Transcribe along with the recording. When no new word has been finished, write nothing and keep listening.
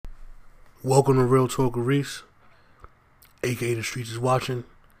Welcome to Real Talk with Reese, aka The Streets is Watching,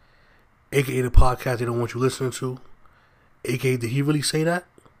 aka the podcast they don't want you listening to, aka Did He Really Say That?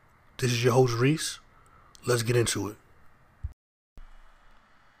 This is your host Reese. Let's get into it.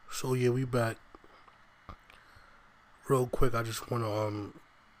 So yeah, we back. Real quick, I just want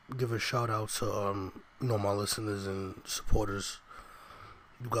to give a shout out to my listeners and supporters.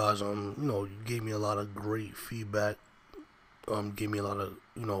 You guys you gave me a lot of great feedback. Gave me a lot of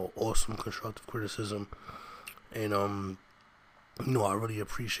awesome constructive criticism, and I really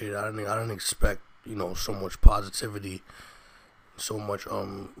appreciate it. I didn't expect so much positivity, so much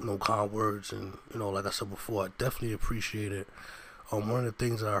kind words, and like I said before, I definitely appreciate it. One of the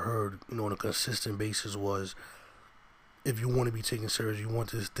things that I heard on a consistent basis was, if you want to be taken serious, you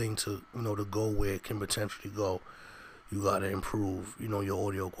want this thing to to go where it can potentially go, you gotta improve your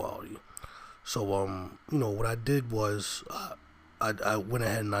audio quality. So what I did was I went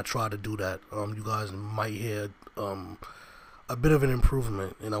ahead and I tried to do that. You guys might hear a bit of an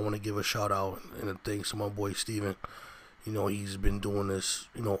improvement, and I want to give a shout out and a thanks to my boy Steven. He's been doing this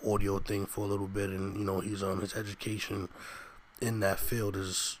audio thing for a little bit, and he's his education in that field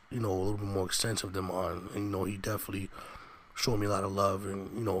is a little bit more extensive than mine, and he definitely showed me a lot of love,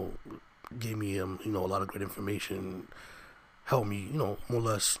 and gave me a lot of great information, helped me more or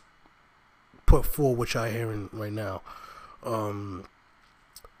less put forward what y'all hearing right now.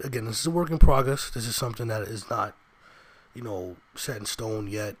 Again, this is a work in progress. This is something that is not set in stone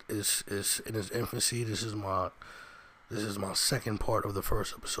yet. Is in its infancy. This is my second part of the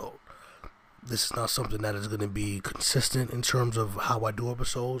first episode. This is not something that is going to be consistent in terms of how I do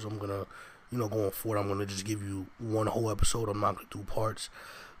episodes. I'm gonna going forward, I'm gonna just give you one whole episode. I'm not gonna do parts,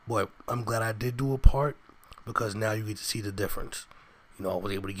 but I'm glad I did do a part, because now you get to see the difference. I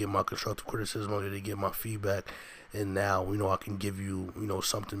was able to get my constructive criticism, I was able to get my feedback, and now, I can give you,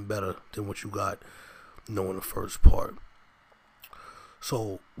 something better than what you got, in the first part.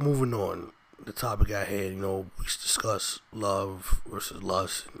 So, moving on, the topic I had, we discuss love versus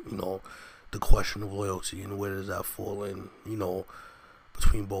lust, the question of loyalty, and where does that fall in,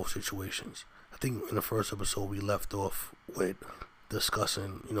 between both situations. I think in the first episode, we left off with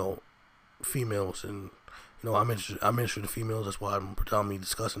discussing, females, and I'm interested in females. That's why I'm predominantly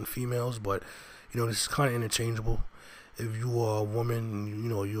discussing females. But this is kind of interchangeable. If you are a woman,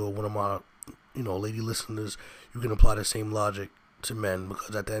 you're one of my lady listeners, you can apply the same logic to men,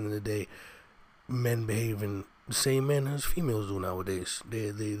 because at the end of the day, men behave in the same manner as females do nowadays.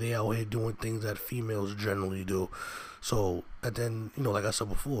 They out here doing things that females generally do. So at the end, like I said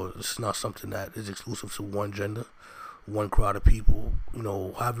before, it's not something that is exclusive to one gender, one crowd of people.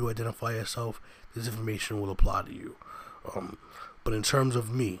 However you identify yourself, this information will apply to you. But in terms of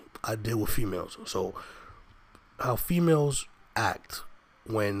me, I deal with females. So how females act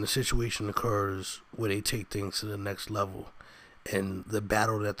when the situation occurs where they take things to the next level, and the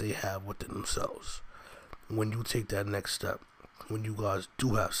battle that they have within themselves. When you take that next step, when you guys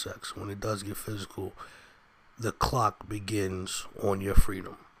do have sex, when it does get physical, the clock begins on your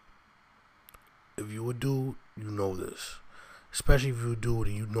freedom. If you a dude, you know this. Especially if you're a dude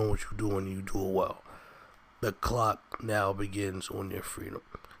and you know what you're doing and you do it well. The clock now begins on your freedom.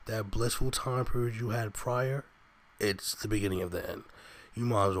 That blissful time period you had prior, it's the beginning of the end. You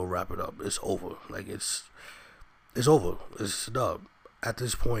might as well wrap it up. It's over. It's over. It's a dub. At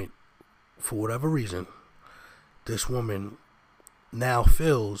this point, for whatever reason, this woman now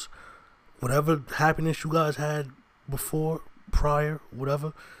feels whatever happiness you guys had before, prior,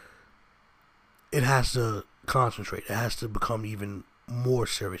 whatever, it has to concentrate. It has to become even more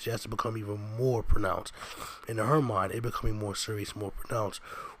serious. It has to become even more pronounced. And in her mind, it becoming more serious, more pronounced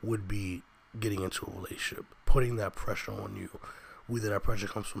would be getting into a relationship, putting that pressure on you. Whether that pressure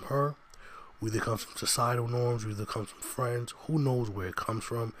comes from her, whether it comes from societal norms, whether it comes from friends, who knows where it comes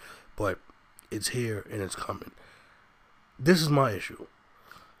from, but it's here and it's coming. This is my issue.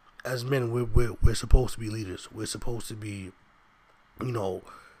 As men, we're supposed to be leaders. We're supposed to be, the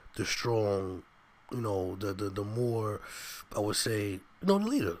strong, the more, I would say, the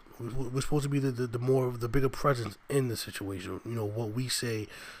leader. We're supposed to be the more, the bigger presence in the situation. What we say,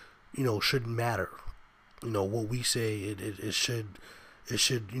 should matter. What we say, it should,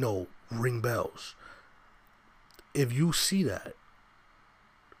 ring bells. If you see that,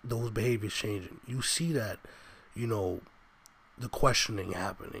 those behaviors changing, you see that, the questioning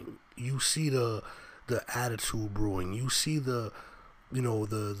happening, you see the attitude brewing, you see the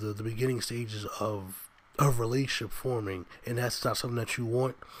beginning stages of relationship forming, and that's not something that you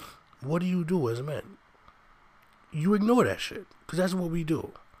want, what do you do as men? You ignore that shit, because that's what we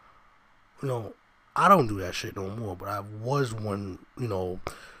do. I don't do that shit no more, but I was one,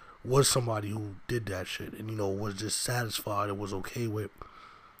 was somebody who did that shit and, was just satisfied and was okay with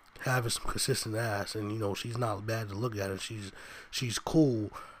having some consistent ass, and, she's not bad to look at, and she's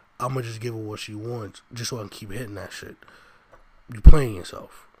cool, I'm gonna just give her what she wants just so I can keep hitting that shit. You're playing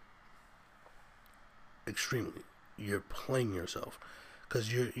yourself. Extremely. You're playing yourself.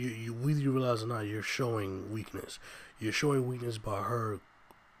 Because whether you realize or not, you're showing weakness. You're showing weakness by her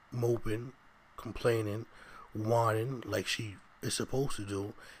moping, complaining, whining like she is supposed to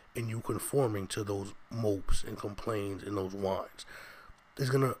do, and you conforming to those mopes and complaints and those whines. It's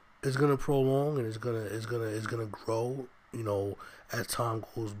gonna prolong, and it's gonna grow. As time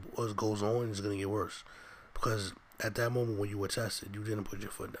goes on, it's gonna get worse. Because at that moment when you were tested, you didn't put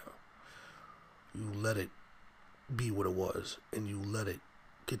your foot down. You let it be what it was, and you let it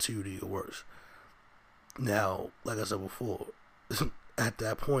continue to get worse. Now, like I said before, at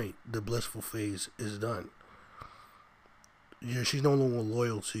that point, the blissful phase is done. She's no longer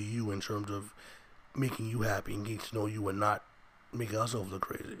loyal to you in terms of making you happy and getting to know you and not making herself look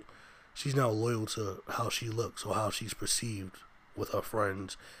crazy. She's now loyal to how she looks or how she's perceived with her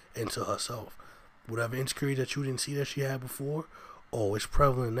friends and to herself. Whatever insecurity that you didn't see that she had before, it's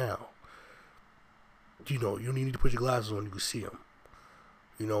prevalent now. You need to put your glasses on, you can see them.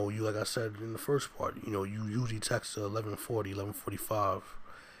 You, like I said in the first part, you usually text her 11:40, 11:45.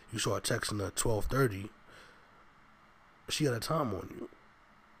 You start texting her 12:30. She had a time on you.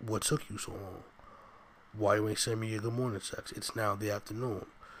 What took you so long? Why you ain't send me a good morning text? It's now the afternoon.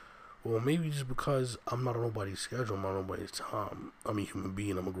 Well, maybe just because I'm not on nobody's schedule, I'm not on nobody's time. I'm a human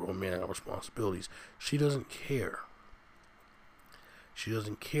being, I'm a grown man, I have responsibilities. She doesn't care. She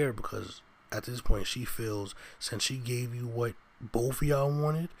doesn't care because at this point she feels since she gave you what both of y'all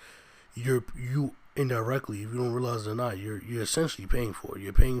wanted, you indirectly, if you don't realize it or not, you're essentially paying for it.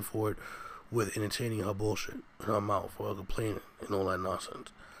 You're paying for it with entertaining her bullshit in her mouth, or her complaining and all that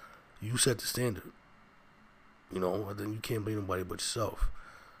nonsense. You set the standard. And then you can't blame nobody but yourself.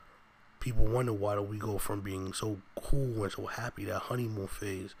 People wonder why do we go from being so cool and so happy, that honeymoon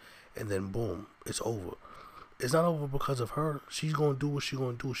phase, and then boom, it's over. It's not over because of her. She's gonna do what she's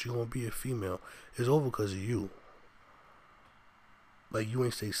gonna do. She's gonna be a female. It's over because of you. Like, you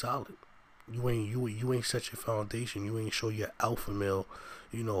ain't stay solid. You ain't set your foundation. You ain't show your alpha male,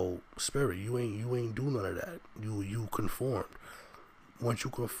 spirit. You ain't do none of that. You conformed. Once you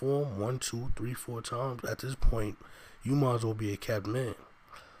conform 1, 2, 3, 4 times, at this point, you might as well be a capped man.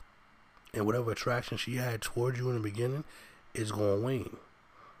 And whatever attraction she had towards you in the beginning is going to wane.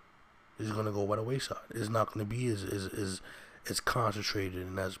 It's going to go by the wayside. It's not going to be as concentrated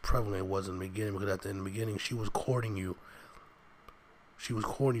and as prevalent it was in the beginning, because in the beginning, she was courting you. She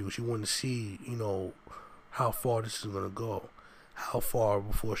wanted to see, how far this is going to go. How far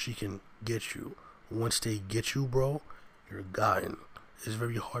before she can get you. Once they get you, bro, you're gotten. It's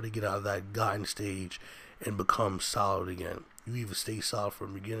very hard to get out of that gotten stage and become solid again. You either stay solid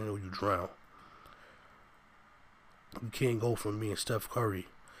from the beginning or you drown. You can't go from being Steph Curry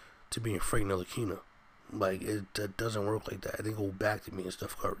to being Frank Ntilikina. That doesn't work like that. They go back to being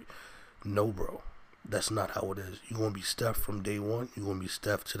Steph Curry. No, bro. That's not how it is. You're going to be Steph from day one. You're going to be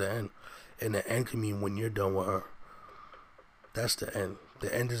Steph to the end. And the end can mean when you're done with her. That's the end.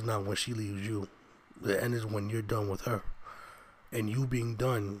 The end is not when she leaves you. The end is when you're done with her. And you being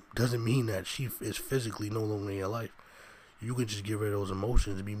done doesn't mean that she is physically no longer in your life. You can just get rid of those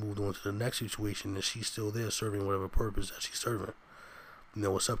emotions and be moved on to the next situation, and she's still there serving whatever purpose that she's serving.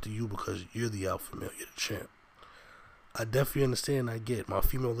 It's up to you because you're the alpha male, you're the champ. I definitely understand, I get. My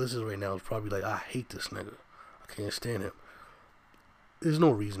female listeners right now is probably like, I hate this nigga. I can't stand him. There's no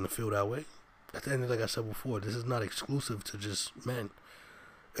reason to feel that way. At the end, like I said before, this is not exclusive to just men.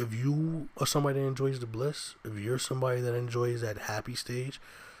 If you are somebody that enjoys the bliss, if you're somebody that enjoys that happy stage,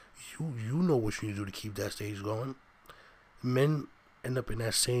 you know what you need to do to keep that stage going. Men end up in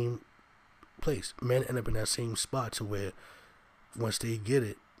that same place. Men end up in that same spot to where once they get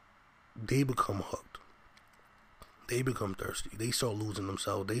it, they become hooked. They become thirsty. They start losing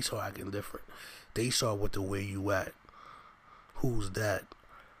themselves. They start acting different. They start with the way you at. Who's that?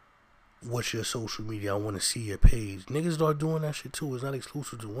 What's your social media? I want to see your page. Niggas start doing that shit too. It's not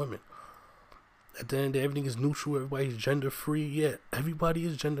exclusive to women. At the end of the day, everything is neutral. Everybody's gender free. Yeah, everybody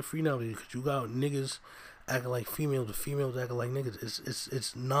is gender free nowadays because you got niggas acting like females and females acting like niggas.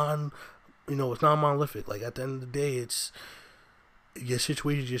 It's non, it's not monolithic. Like, at the end of the day, it's your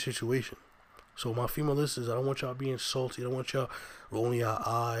situation is your situation. So my female listeners, I don't want y'all being salty. I don't want y'all rolling your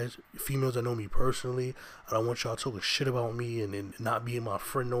eyes. Females that know me personally, I don't want y'all talking shit about me and not being my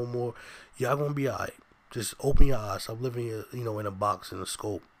friend no more. Y'all gonna be alright. Just open your eyes. Stop living, in a box, in a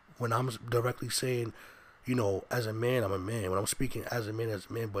scope. When I'm directly saying as a man, I'm a man. When I'm speaking as a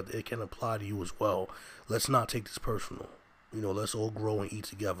man, but it can apply to you as well. Let's not take this personal. Let's all grow and eat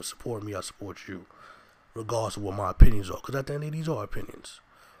together. Support me, I support you, regardless of what my opinions are. Because at the end of the day, these are opinions.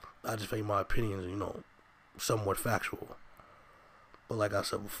 I just think my opinions, somewhat factual. But like I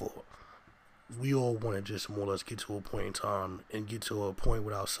said before, we all want to just more or less get to a point in time and get to a point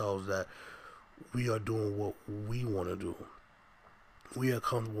with ourselves that we are doing what we want to do. We are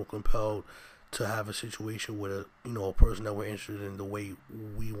comfortable, compelled to have a situation with a person that we're interested in the way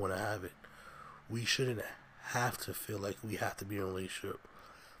we want to have it. We shouldn't have to feel like we have to be in a relationship.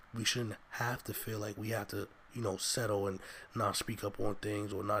 We shouldn't have to feel like we have to, settle and not speak up on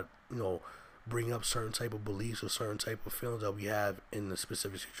things or not, bring up certain type of beliefs or certain type of feelings that we have in the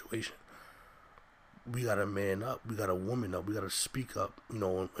specific situation. We gotta man up. We gotta woman up. We gotta speak up, in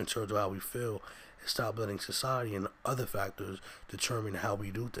terms of how we feel, and stop letting society and other factors determine how we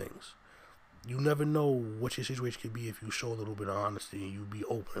do things. You never know what your situation could be if you show a little bit of honesty and you be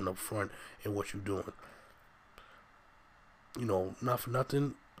open and upfront in what you're doing. Not for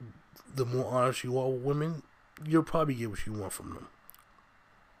nothing, the more honest you are with women, you'll probably get what you want from them.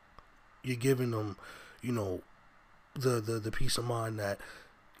 You're giving them, the peace of mind that,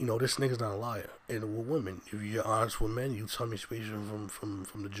 this nigga's not a liar. And with women, if you're honest with men, you tell me situation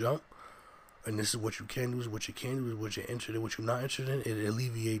from the jump, and this is what you can do, this is what you can do, this is what you're interested in, what you're not interested in. It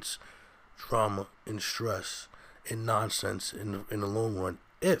alleviates drama and stress and nonsense in the long run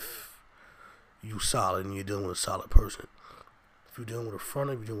if you solid and you're dealing with a solid person. If you're dealing with a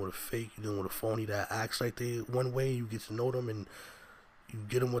fronter, if you're dealing with a fake, you're dealing with a phony that acts like they one way, you get to know them and you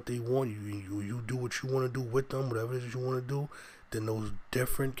get them what they want. You do what you want to do with them, whatever it is you want to do. Then those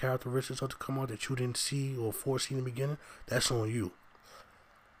different characteristics start to come out that you didn't see or foresee in the beginning. That's on you.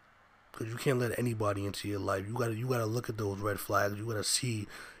 Because you can't let anybody into your life. You gotta look at those red flags. You gotta see,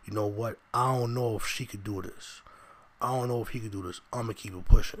 what? I don't know if she could do this. I don't know if he could do this. I'm gonna keep it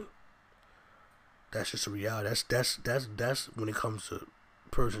pushing. That's just a reality. That's when it comes to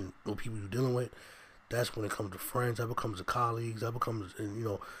person or people you're dealing with. That's when it comes to friends. That becomes to colleagues. That becomes,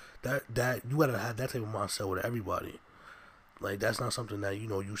 that you gotta have that type of mindset with everybody. Like, that's not something that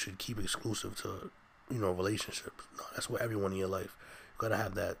you should keep exclusive to relationships. No, that's with everyone in your life. You gotta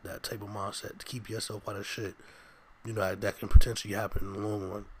have that type of mindset to keep yourself out of shit. That can potentially happen in the long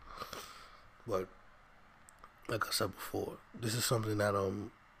run. But like I said before, this is something that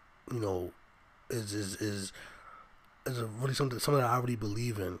is a really something that I really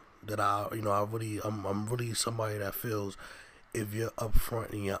believe in. That I'm really somebody that feels if you're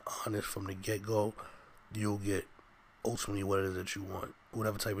upfront and you're honest from the get go, you'll get ultimately what it is that you want,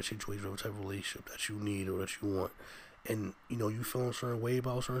 whatever type of situation, whatever type of relationship that you need or that you want. And you feel a certain way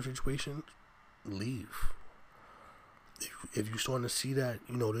about certain situations, leave. If you're starting to see that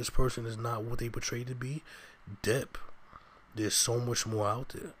this person is not what they portray to be, dip. There's so much more out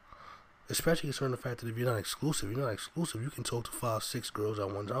there. Especially concerning the fact that if you're not exclusive, you can talk to 5-6 girls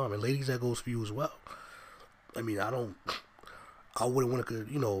at one time. And ladies, that goes for you as well. I mean, I wouldn't want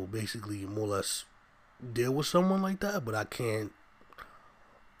to, basically more or less deal with someone like that, but I can't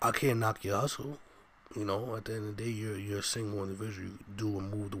knock your hustle. At the end of the day, you're a single individual. You do and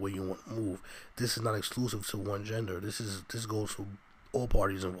move the way you want to move. This is not exclusive to one gender. This goes for all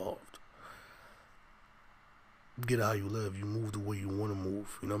parties involved. Get how you live. You move the way you want to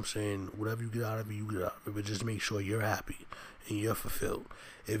move. You know what I'm saying? Whatever you get out of it, you get out of it. But just make sure you're happy and you're fulfilled.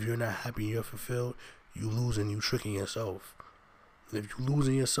 If you're not happy and you're fulfilled, you losing, you tricking yourself. And if you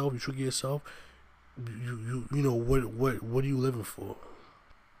losing yourself, you tricking yourself. You know what are you living for?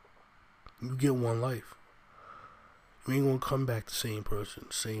 You get one life. You ain't gonna come back the same person,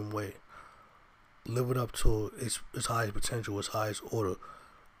 same way. Live it up to its highest potential, its highest order.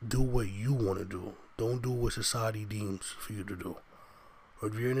 Do what you want to do. Don't do what society deems for you to do. Or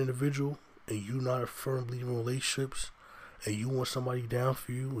if you're an individual and you're not a firm believer in relationships, and you want somebody down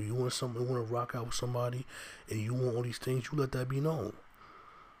for you, or you want to rock out with somebody, and you want all these things, you let that be known.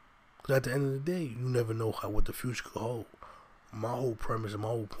 Because at the end of the day, you never know what the future could hold. My whole premise and my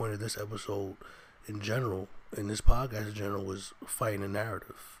whole point of this episode in general, and this podcast in general, was fighting a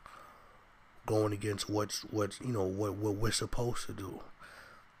narrative. Going against what we're supposed to do.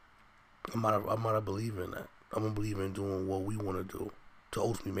 I'm not a believer in that. I'm a believer in doing what we want to do to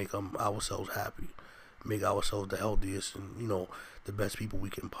ultimately make ourselves happy, make ourselves the healthiest and the best people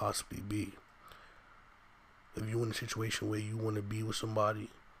we can possibly be. If you're in a situation where you want to be with somebody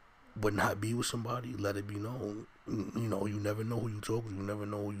but not be with somebody, let it be known. You never know who you talk to. You never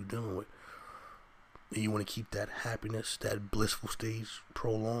know who you're dealing with. And you want to keep that happiness, that blissful stage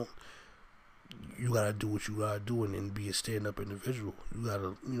prolonged. You gotta do what you gotta do and be a stand-up individual. You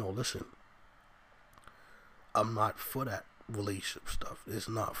gotta, listen. I'm not for that relationship stuff. It's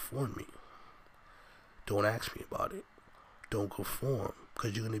not for me. Don't ask me about it. Don't conform,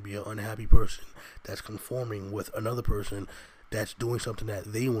 because you're going to be an unhappy person that's conforming with another person that's doing something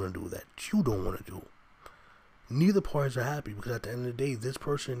that they want to do that you don't want to do. Neither parties are happy, because at the end of the day, this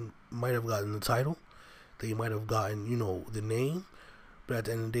person might have gotten the title, they might have gotten, the name, but at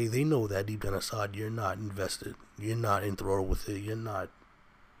the end of the day, they know that deep down inside, you're not invested, you're not enthralled with it, you're not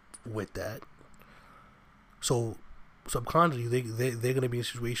with that. So subconsciously, they're going to be in a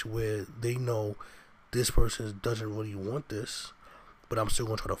situation where they know this person doesn't really want this, but I'm still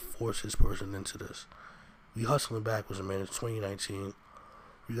going to try to force this person into this. We hustling backwards, man. It's 2019.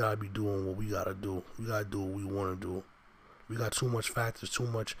 We got to be doing what we got to do. We got to do what we want to do. We got too much factors, too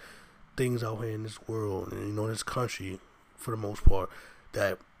much things out here in this world, and this country, for the most part,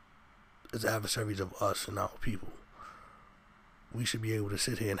 that is adversaries of us and our people. We should be able to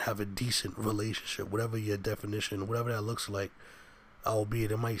sit here and have a decent relationship, whatever your definition, whatever that looks like.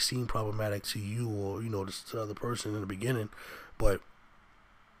 Albeit it might seem problematic to you or to the other person in the beginning, but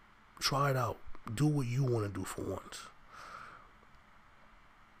try it out. Do what you want to do for once.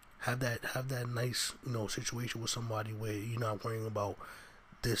 Have that nice situation with somebody where you're not worrying about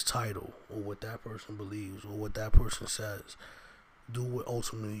this title or what that person believes or what that person says. Do what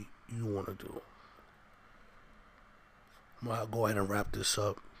ultimately you want to do. I'm gonna go ahead and wrap this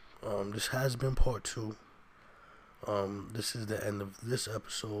up. This has been part 2. This is the end of this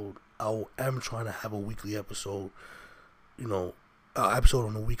episode. I am trying to have a weekly episode, episode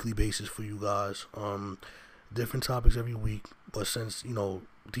on a weekly basis for you guys. Different topics every week, but since,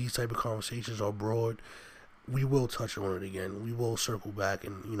 these type of conversations are broad, we will touch on it again. We will circle back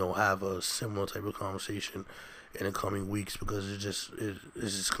and, have a similar type of conversation in the coming weeks, because it's just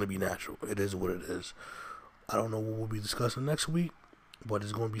going to be natural. It is what it is. I don't know what we'll be discussing next week, but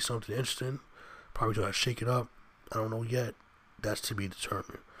it's going to be something interesting. Probably try to shake it up. I don't know yet. That's to be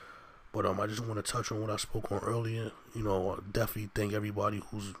determined. But I just want to touch on what I spoke on earlier. Definitely thank everybody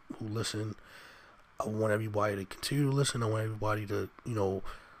who listened. I want everybody to continue to listen. I want everybody to,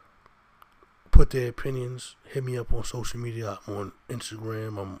 put their opinions. Hit me up on social media. I'm on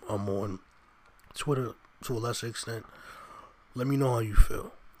Instagram. I'm on Twitter to a lesser extent. Let me know how you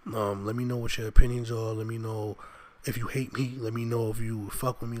feel. Let me know what your opinions are. Let me know if you hate me. Let me know if you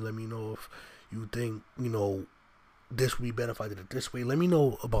fuck with me. Let me know if you think, this would be better if I did it this way. Let me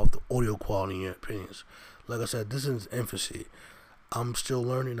know about the audio quality and your opinions. Like I said, this is infancy. I'm still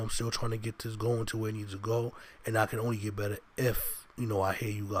learning. I'm still trying to get this going to where it needs to go. And I can only get better if, I hear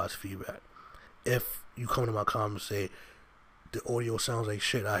you guys' feedback. If you come to my comments and say, the audio sounds like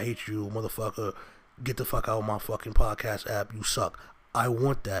shit, I hate you, motherfucker, get the fuck out of my fucking podcast app, you suck. I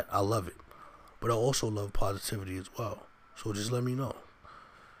want that. I love it. But I also love positivity as well. So just let me know.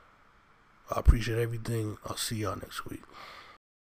 I appreciate everything. I'll see y'all next week.